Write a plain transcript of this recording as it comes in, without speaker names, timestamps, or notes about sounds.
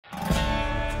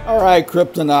Alright,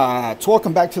 Kryptonauts,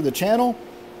 welcome back to the channel.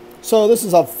 So this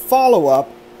is a follow-up.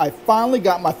 I finally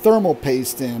got my thermal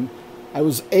paste in. I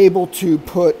was able to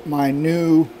put my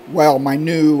new,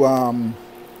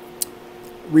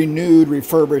 renewed,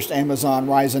 refurbished Amazon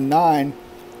Ryzen 9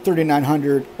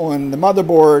 3900 on the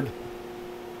motherboard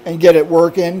and get it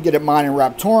working, get it mining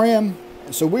Raptorium.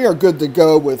 So we are good to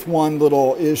go with one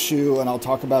little issue, and I'll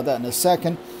talk about that in a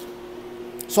second.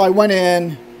 So I went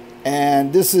in,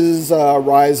 and this is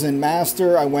Ryzen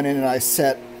Master. I went in and I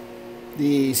set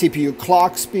the CPU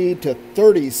clock speed to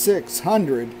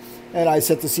 3600, and I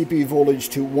set the CPU voltage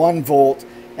to 1 volt,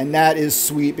 and that is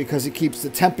sweet because it keeps the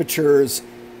temperatures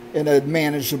in a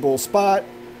manageable spot.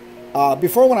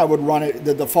 Before, when I would run it,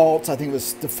 the defaults, I think it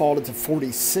was defaulted to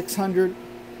 4600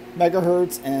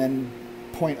 megahertz and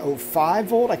 0.05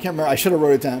 volt. I can't remember. I should have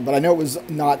wrote it down, but I know it was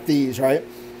not these, right?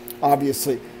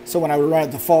 Obviously. So when I would run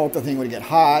at default, the thing would get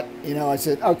hot. You know, I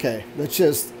said, okay, let's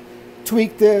just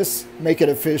tweak this, make it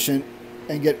efficient,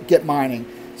 and get mining.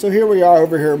 So here we are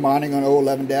over here mining on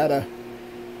 011 data.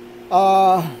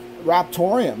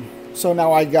 Raptorium. So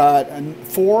now I got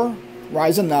 4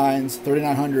 Ryzen 9s,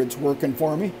 3900s working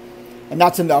for me. And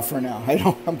that's enough for now.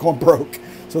 I'm going broke.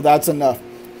 So that's enough.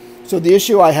 So the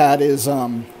issue I had is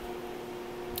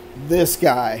this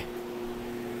guy.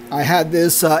 I had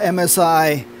this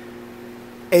MSI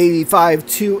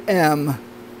A52M.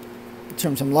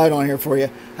 Turn some light on here for you.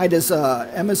 I had this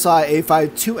MSI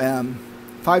A52M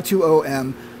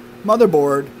 520M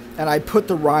motherboard, and I put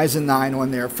the Ryzen 9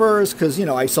 on there first because, you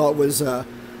know, I saw it was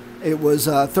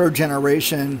 3rd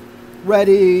generation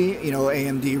ready, you know,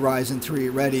 AMD Ryzen 3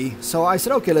 ready. So I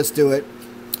said, okay, let's do it.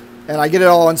 And I get it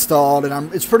all installed,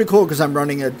 and it's pretty cool because I'm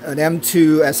running an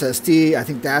M2 SSD. I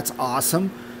think that's awesome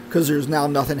because there's now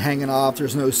nothing hanging off.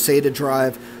 There's no SATA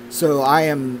drive. So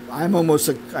I'm almost,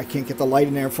 I can't get the light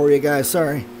in there for you guys,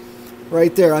 sorry.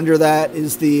 Right there under that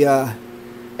is the M2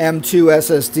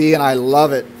 SSD, and I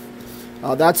love it.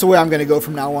 That's the way I'm going to go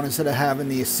from now on. Instead of having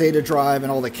the SATA drive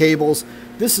and all the cables,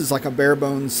 this is like a bare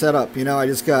bones setup. You know, I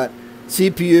just got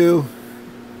CPU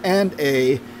and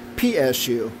a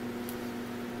PSU.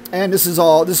 And this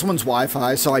one's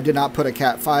Wi-Fi, so I did not put a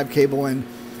Cat 5 cable in.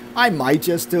 I might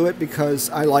just do it because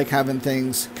I like having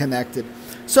things connected.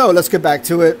 So let's get back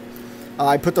to it.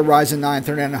 I put the Ryzen 9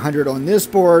 3900 on this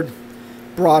board,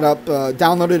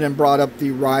 downloaded and brought up the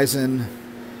AMD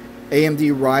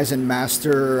Ryzen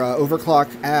Master overclock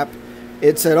app.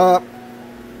 It's set up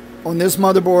on this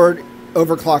motherboard.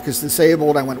 Overclock is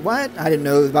disabled. I went, what? I didn't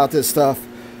know about this stuff.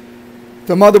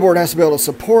 The motherboard has to be able to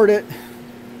support it.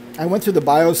 I went through the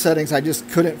BIOS settings. I just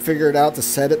couldn't figure it out to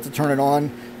set it, to turn it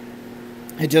on.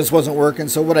 It just wasn't working.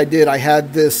 So what I did, I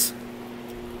had this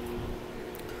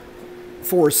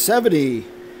 470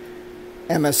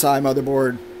 MSI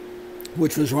motherboard,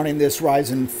 which was running this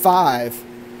Ryzen 5.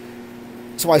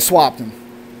 So I swapped them.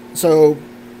 So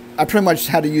I pretty much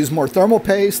had to use more thermal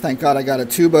paste. Thank God I got a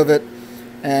tube of it.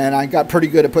 And I got pretty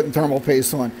good at putting thermal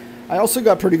paste on. I also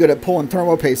got pretty good at pulling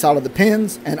thermal paste out of the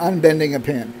pins and unbending a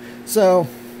pin. So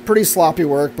pretty sloppy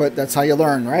work, but that's how you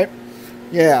learn, right?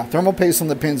 Yeah, thermal paste on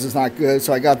the pins is not good.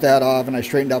 So I got that off and I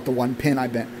straightened out the one pin I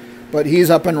bent. But he's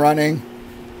up and running.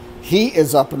 He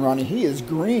is up and running. He is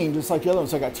green, just like the other one.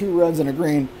 So I got 2 reds and a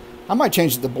green. I might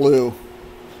change it to blue.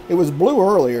 It was blue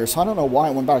earlier, so I don't know why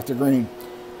it went back to green.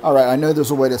 All right, I know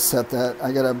there's a way to set that.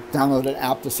 I got to download an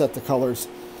app to set the colors.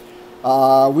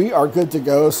 We are good to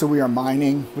go, so we are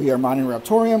mining. We are mining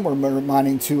Raptorium. We're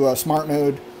mining to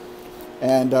SmartNode.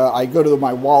 And I go to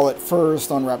my wallet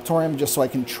first on Raptorium just so I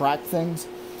can track things.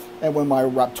 And when my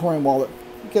Raptorium wallet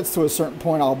gets to a certain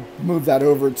point, I'll move that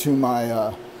over to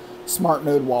my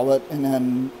SmartNode wallet and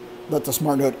then let the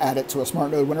SmartNode add it to a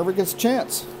SmartNode whenever it gets a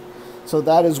chance. So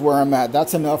that is where I'm at.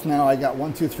 That's enough now. I got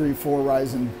 1, 2, 3, 4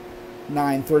 Ryzen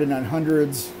 9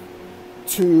 3900s,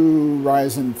 2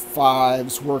 Ryzen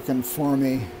 5s working for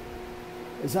me.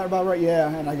 Is that about right? Yeah,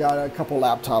 and I got a couple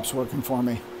laptops working for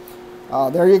me.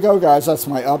 There you go, guys. That's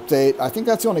my update. I think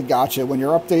that's the only gotcha. When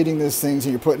you're updating these things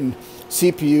and you're putting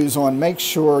CPUs on, make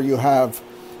sure you have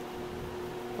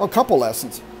a couple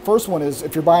lessons. First one is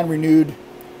if you're buying renewed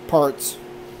parts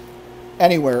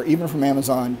anywhere, even from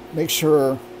Amazon, make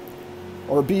sure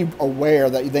or be aware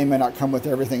that they may not come with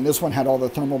everything. This one had all the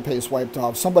thermal paste wiped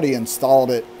off. Somebody installed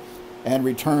it and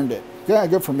returned it. Yeah,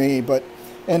 good for me, but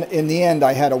in the end,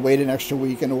 I had to wait an extra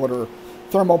week and order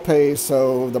thermal paste,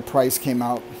 so the price came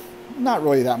out not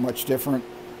really that much different.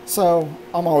 So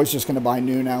I'm always just going to buy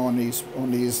new now on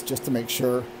these just to make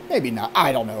sure. Maybe not.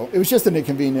 I don't know. It was just an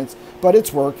inconvenience, but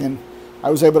it's working. I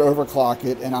was able to overclock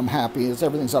it, and I'm happy as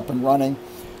everything's up and running.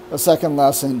 The second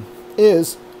lesson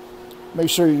is Make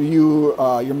sure your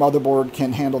motherboard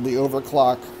can handle the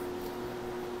overclock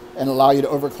and allow you to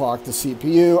overclock the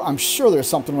CPU. I'm sure there's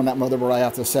something on that motherboard I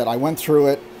have to set. I went through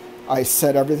it. I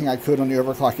set everything I could on the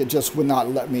overclock. It just would not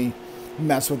let me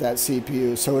mess with that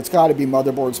CPU. So it's got to be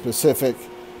motherboard specific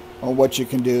on what you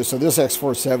can do. So this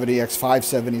X470,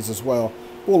 X570s as well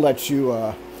will let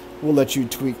you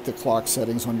tweak the clock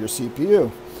settings on your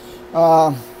CPU.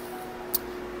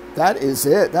 That is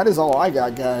it. That is all I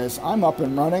got, guys. I'm up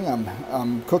and running.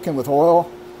 I'm cooking with oil,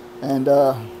 and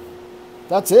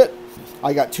that's it.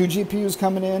 I got 2 GPUs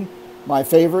coming in. My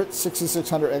favorite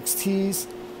 6600 XTs.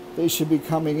 They should be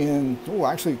coming in. Oh,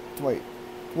 actually, wait.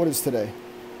 What is today?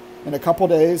 In a couple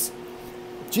days.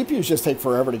 GPUs just take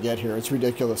forever to get here. It's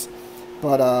ridiculous.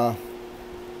 But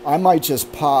I might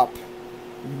just pop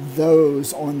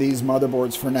those on these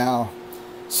motherboards for now,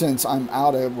 since I'm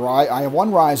out of I have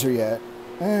one riser yet.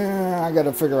 I got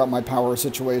to figure out my power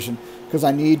situation, because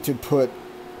I need to put,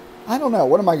 I don't know,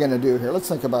 what am I going to do here? Let's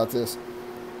think about this.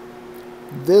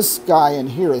 This guy in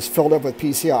here is filled up with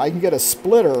PCI. I can get a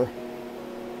splitter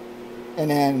and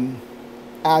then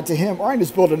add to him, or I can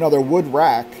just build another wood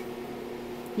rack.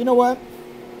 You know what?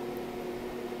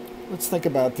 Let's think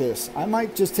about this. I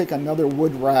might just take another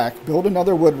wood rack, build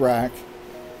another wood rack,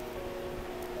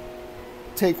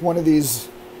 take one of these,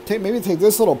 maybe take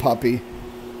this little puppy,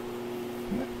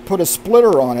 put a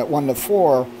splitter on it, 1 to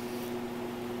 4,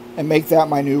 and make that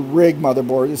my new rig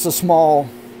motherboard. It's a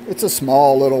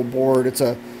small little board. It's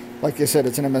a, like I said,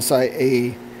 it's an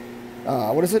MSI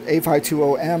what is it?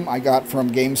 A520M I got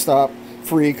from GameStop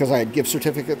free because I had gift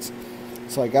certificates.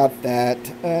 So I got that.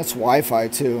 It's Wi-Fi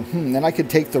too. Then I could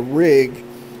take the rig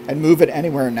and move it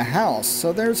anywhere in the house.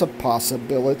 So there's a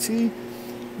possibility.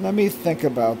 Let me think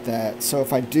about that. So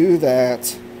if I do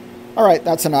that, all right,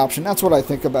 that's an option. That's what I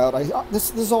think about.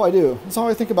 This is all I do. That's all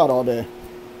I think about all day.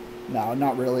 No,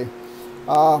 not really.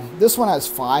 This one has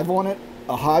 5 on it.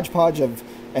 A hodgepodge of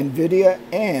NVIDIA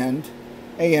and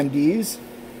AMDs.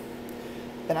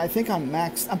 And I think I'm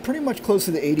pretty much close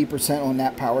to the 80% on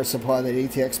that power supply, that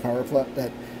ATX power supply,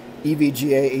 that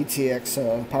EVGA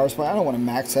ATX power supply. I don't want to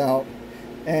max out.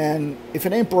 And if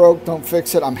it ain't broke, don't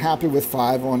fix it. I'm happy with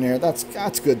 5 on there.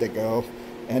 That's good to go.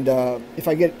 And if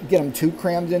I get them too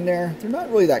crammed in there, they're not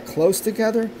really that close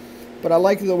together, but I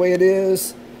like the way it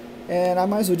is. And I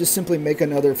might as well just simply make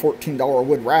another $14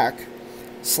 wood rack,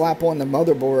 slap on the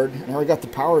motherboard, and I already got the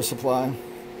power supply,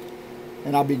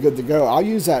 and I'll be good to go. I'll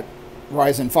use that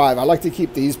Ryzen 5. I like to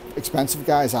keep these expensive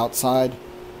guys outside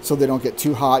so they don't get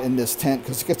too hot in this tent,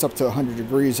 because it gets up to 100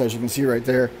 degrees, as you can see right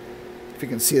there. If you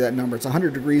can see that number, it's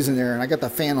 100 degrees in there, and I got the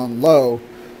fan on low.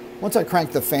 Once I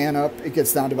crank the fan up, it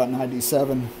gets down to about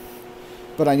 97,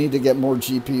 but I need to get more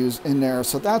GPUs in there.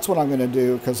 So that's what I'm going to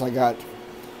do, because I got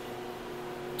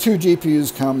 2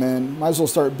 GPUs coming. Might as well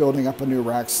start building up a new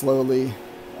rack slowly.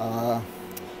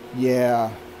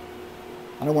 Yeah,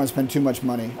 I don't want to spend too much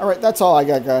money. All right, that's all I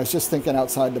got, guys. Just thinking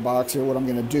outside the box here, what I'm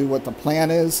going to do, what the plan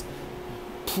is.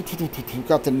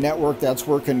 Got the network, that's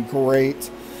working great.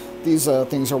 These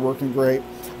things are working great.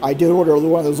 I did order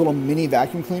one of those little mini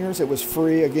vacuum cleaners. It was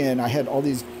free. Again, I had all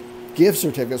these gift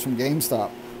certificates from GameStop.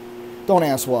 Don't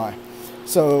ask why.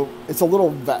 So it's a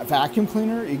little vacuum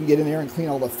cleaner. You can get in there and clean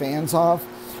all the fans off.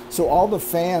 So all the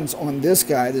fans on this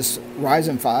guy, this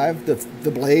Ryzen 5,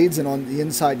 the blades and on the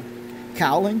inside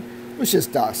cowling, was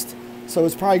just dust. So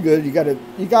it's probably good. You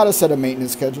gotta set a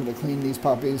maintenance schedule to clean these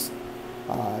puppies.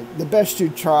 The best you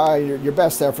try, your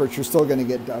best efforts, you're still going to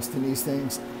get dust in these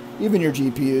things. Even your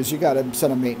GPUs, you got to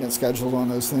set a maintenance schedule on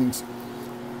those things.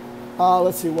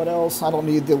 Let's see what else. I don't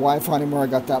need the Wi-Fi anymore. I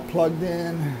got that plugged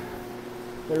in.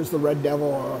 There's the Red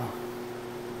Devil.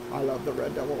 I love the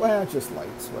Red Devil. Well, it's just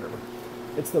lights, whatever.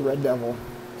 It's the Red Devil.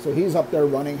 So he's up there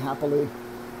running happily.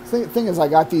 Thing is, I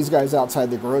got these guys outside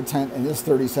the grow tent, and this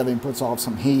 37 puts off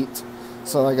some heat.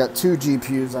 So I got 2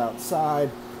 GPUs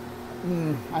outside.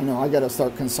 I know, I got to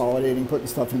start consolidating, putting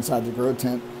stuff inside the grow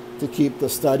tent to keep the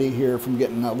study here from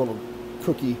getting a little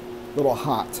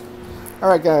hot. All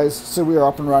right, guys, so we are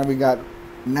up and running.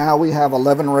 Now we have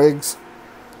 11 rigs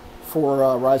for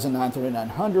Ryzen 9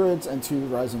 3900s and 2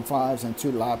 Ryzen 5s and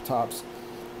 2 laptops,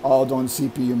 all doing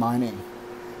CPU mining.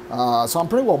 So I'm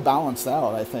pretty well balanced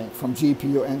out, I think, from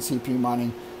GPU and CPU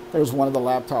mining. There's one of the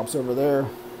laptops over there.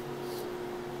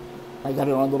 I got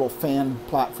it on a little fan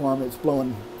platform. It's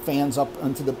blowing fans up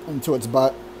into its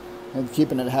butt and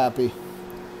keeping it happy.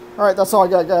 All right, that's all I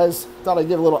got, guys. Thought I'd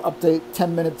give a little update.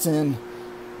 10 minutes in,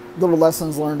 little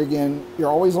lessons learned again. You're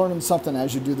always learning something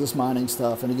as you do this mining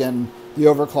stuff. And again, the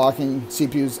overclocking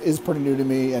CPUs is pretty new to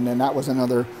me. And then that was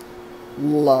another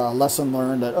lesson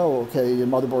learned, that, oh, okay, your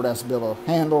motherboard has to be able to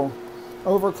handle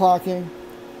overclocking.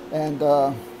 And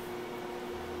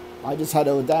I just had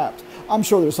to adapt. I'm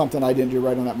sure there's something I didn't do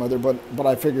right on that mother, but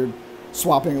I figured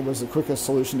swapping it was the quickest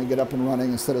solution to get up and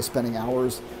running instead of spending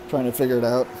hours trying to figure it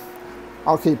out.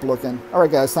 I'll keep looking. All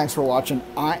right, guys, thanks for watching.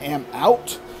 I am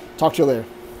out. Talk to you later.